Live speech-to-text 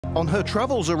On her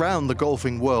travels around the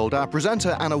golfing world, our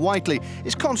presenter Anna Whiteley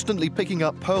is constantly picking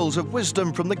up pearls of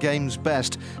wisdom from the game's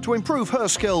best to improve her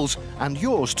skills and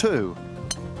yours too.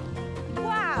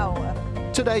 Wow!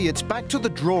 Today it's back to the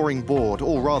drawing board,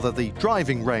 or rather the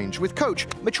driving range, with coach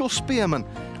Mitchell Spearman,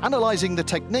 analysing the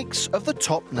techniques of the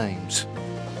top names.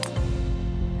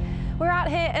 We're out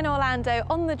here in Orlando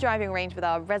on the driving range with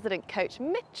our resident coach,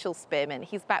 Mitchell Spearman.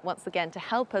 He's back once again to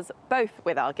help us both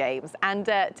with our games. And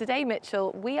today,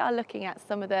 Mitchell, we are looking at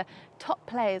some of the top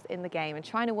players in the game and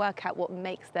trying to work out what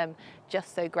makes them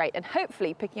just so great, and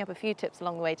hopefully picking up a few tips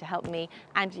along the way to help me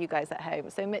and you guys at home.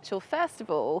 So, Mitchell, first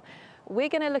of all, we're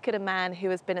going to look at a man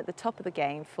who has been at the top of the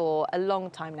game for a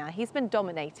long time now. He's been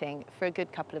dominating for a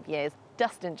good couple of years,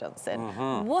 Dustin Johnson.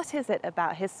 What is it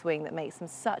about his swing that makes him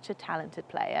such a talented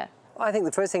player? I think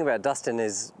the first thing about Dustin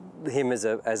is him as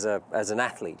an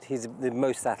athlete. He's the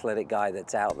most athletic guy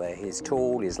that's out there. He's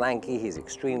tall, he's lanky, he's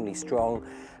extremely strong,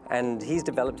 and he's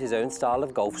developed his own style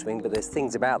of golf swing. But there's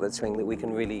things about that swing that we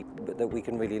can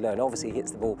really learn. Obviously, he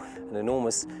hits the ball an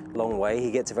enormous long way.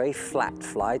 He gets a very flat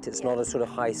flight. It's not a sort of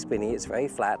high spinny. It's very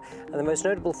flat. And the most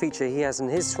notable feature he has in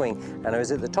his swing, and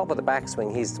is at the top of the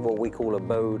backswing, he's what we call a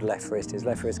bowed left wrist. His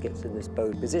left wrist gets in this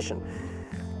bowed position.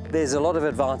 There's a lot of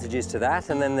advantages to that,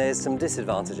 and then there's some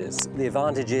disadvantages. The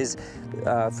advantages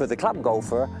for the club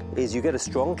golfer is you get a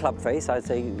strong club face, I'd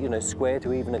say, you know, square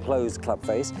to even a closed club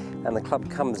face, and the club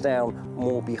comes down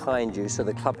more behind you, so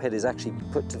the club head is actually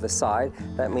put to the side.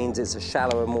 That means it's a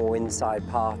shallower, more inside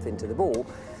path into the ball.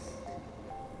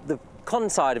 The con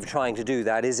side of trying to do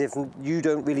that is if you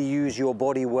don't really use your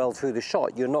body well through the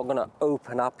shot, you're not going to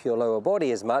open up your lower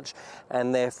body as much,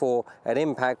 and therefore at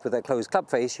impact with a closed club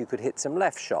face you could hit some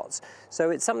left shots. So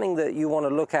it's something that you want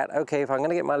to look at. Okay, if I'm going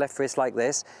to get my left wrist like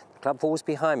this, the club falls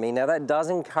behind me. Now that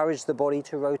does encourage the body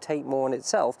to rotate more on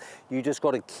itself. You just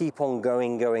got to keep on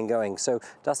going. So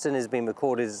Dustin has been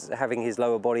recorded as having his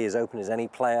lower body as open as any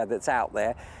player that's out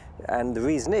there, and the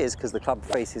reason is because the club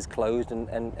face is closed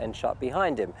and shut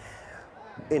behind him.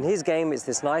 In his game, it's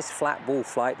this nice flat ball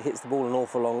flight, hits the ball an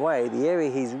awful long way. The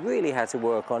area he's really had to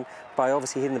work on by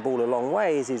obviously hitting the ball a long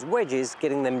way is his wedges,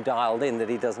 getting them dialed in, that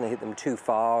he doesn't hit them too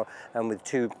far and with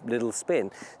too little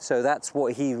spin. So that's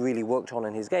what he really worked on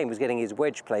in his game, was getting his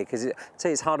wedge play, because I'd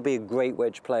say it's hard to be a great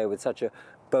wedge player with such a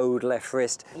bowed left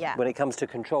wrist. When it comes to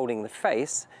controlling the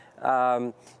face.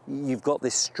 You've got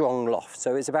this strong loft,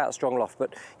 so it's about strong loft.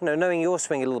 But you know, knowing your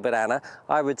swing a little bit, Anna,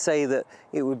 I would say that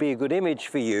it would be a good image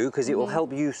for you, because it will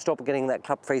help you stop getting that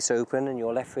club face open and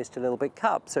your left wrist a little bit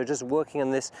cupped. So just working on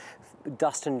this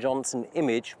Dustin Johnson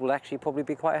image will actually probably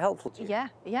be quite helpful to you.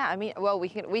 Yeah. I mean, well, we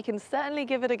can certainly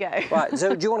give it a go. Right.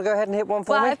 So do you want to go ahead and hit one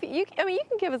for me? You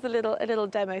can give us a little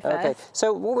demo first. Okay.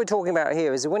 So what we're talking about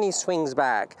here is that when he swings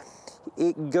back,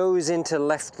 it goes into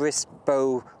left wrist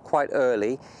bow quite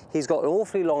early. He's got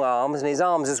awfully long arms, and his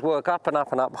arms just work up and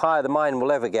up and up, higher than mine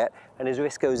will ever get, and his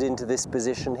wrist goes into this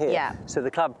position here. So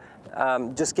the club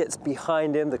just gets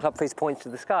behind him, the club face points to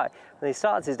the sky. When he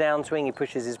starts his downswing, he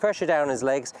pushes his pressure down his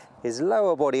legs, his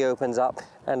lower body opens up,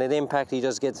 and at impact he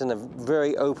just gets in a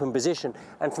very open position.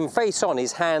 And from face on,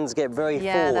 his hands get very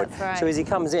forward. That's right. So as he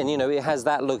comes in, you know, it has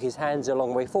that look, his hands are a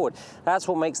long way forward. That's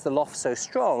what makes the loft so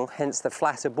strong, hence the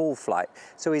flatter ball flight.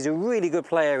 So he's a really good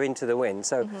player into the wind.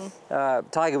 So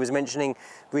Tiger was mentioning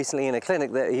recently in a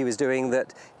clinic that he was doing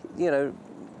that, you know,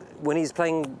 when he's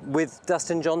playing with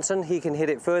Dustin Johnson, he can hit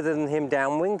it further than him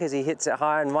downwind because he hits it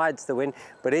higher and rides the wind,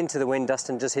 but into the wind,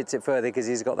 Dustin just hits it further because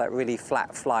he's got that really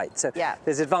flat flight. So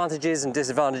there's advantages and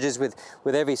disadvantages with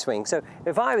every swing. So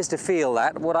if I was to feel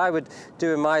that, what I would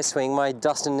do in my swing, my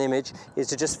Dustin image, is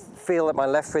to just feel that my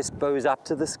left wrist bows up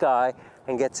to the sky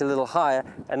and gets a little higher,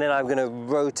 and then I'm going to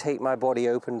rotate my body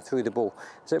open through the ball.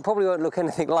 So it probably won't look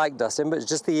anything like Dustin, but it's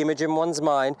just the image in one's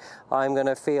mind. I'm going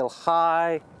to feel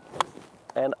high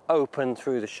and open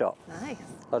through the shot. Nice.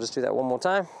 I'll just do that one more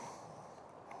time.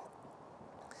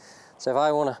 So if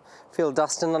I want to feel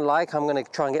Dustin like, I'm going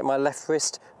to try and get my left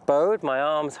wrist bowed, my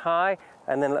arms high,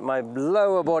 and then let my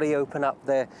lower body open up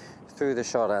there through the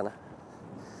shot, Anna.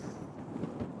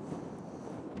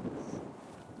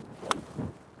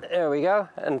 There we go.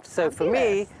 And so for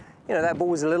me, you know, that ball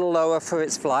was a little lower for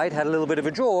its flight, had a little bit of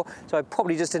a draw, so I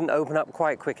probably just didn't open up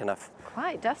quite quick enough.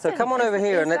 Quite, Dustin. So come on over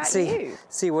here and let's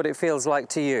see what it feels like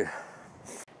to you.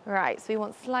 Right, so we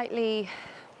want slightly...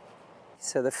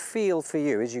 So the feel for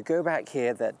you is you go back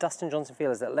here, that Dustin Johnson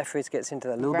feel is that left wrist gets into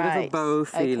that little bit of a bow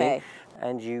feeling,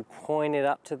 and you point it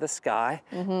up to the sky.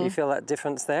 You feel that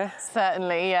difference there?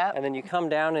 Certainly, yeah. And then you come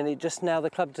down and the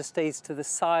club just stays to the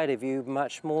side of you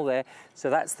much more there. So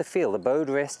that's the feel, the bowed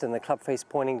wrist and the club face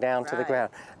pointing down to the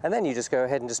ground. And then you just go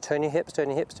ahead and just turn your hips, turn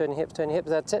your hips, turn your hips, turn your hips,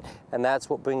 that's it. And that's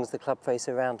what brings the club face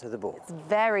around to the ball. It's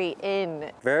very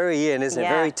in. Very in, isn't it?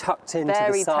 Very tucked into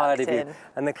the side of you. in.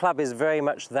 And the club is very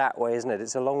much that way, isn't it?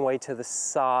 It's a long way to the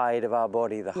side of our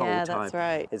body the whole time. Yeah, that's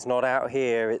right. It's not out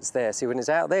here, it's there. See, when it's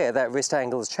out there, that wrist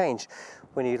angle has changed.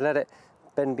 When you let it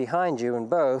bend behind you and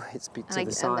bow, it's to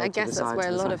the side, and I guess that's where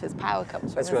a lot of his power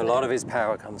comes from. That's where a lot of his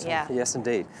power comes Yeah. from. Yes,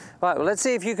 indeed. Right, well, let's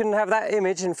see if you can have that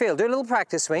image and feel. Do a little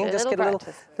practice swing. Just get a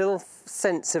little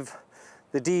sense of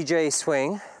the DJ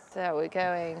swing. So we're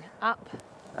going up.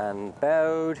 And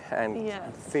bowed, and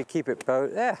keep it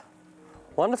bowed. Yeah,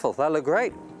 wonderful. That looked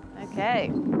great. Okay,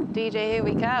 DJ, here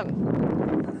we come.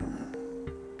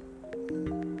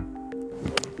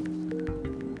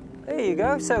 There you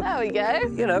go. So there we go.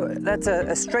 You know, that's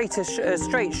a straight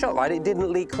shot, right? It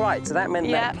didn't leak right, so that meant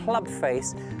that club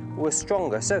face was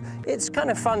stronger. So it's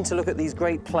kind of fun to look at these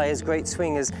great players, great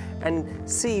swingers, and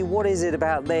see what is it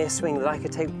about their swing that I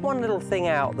could take one little thing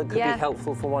out that could be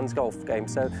helpful for one's golf game.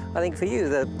 So I think for you,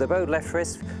 the bowed left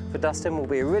wrist for Dustin will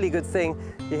be a really good thing.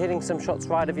 You're hitting some shots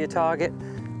right of your target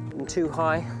and too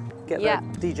high. Get that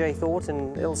DJ thought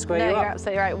and it'll square you up. No, you're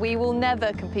absolutely right. We will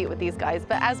never compete with these guys,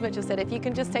 but as Mitchell said, if you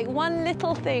can just take one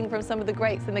little thing from some of the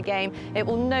greats in the game, it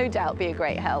will no doubt be a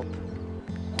great help.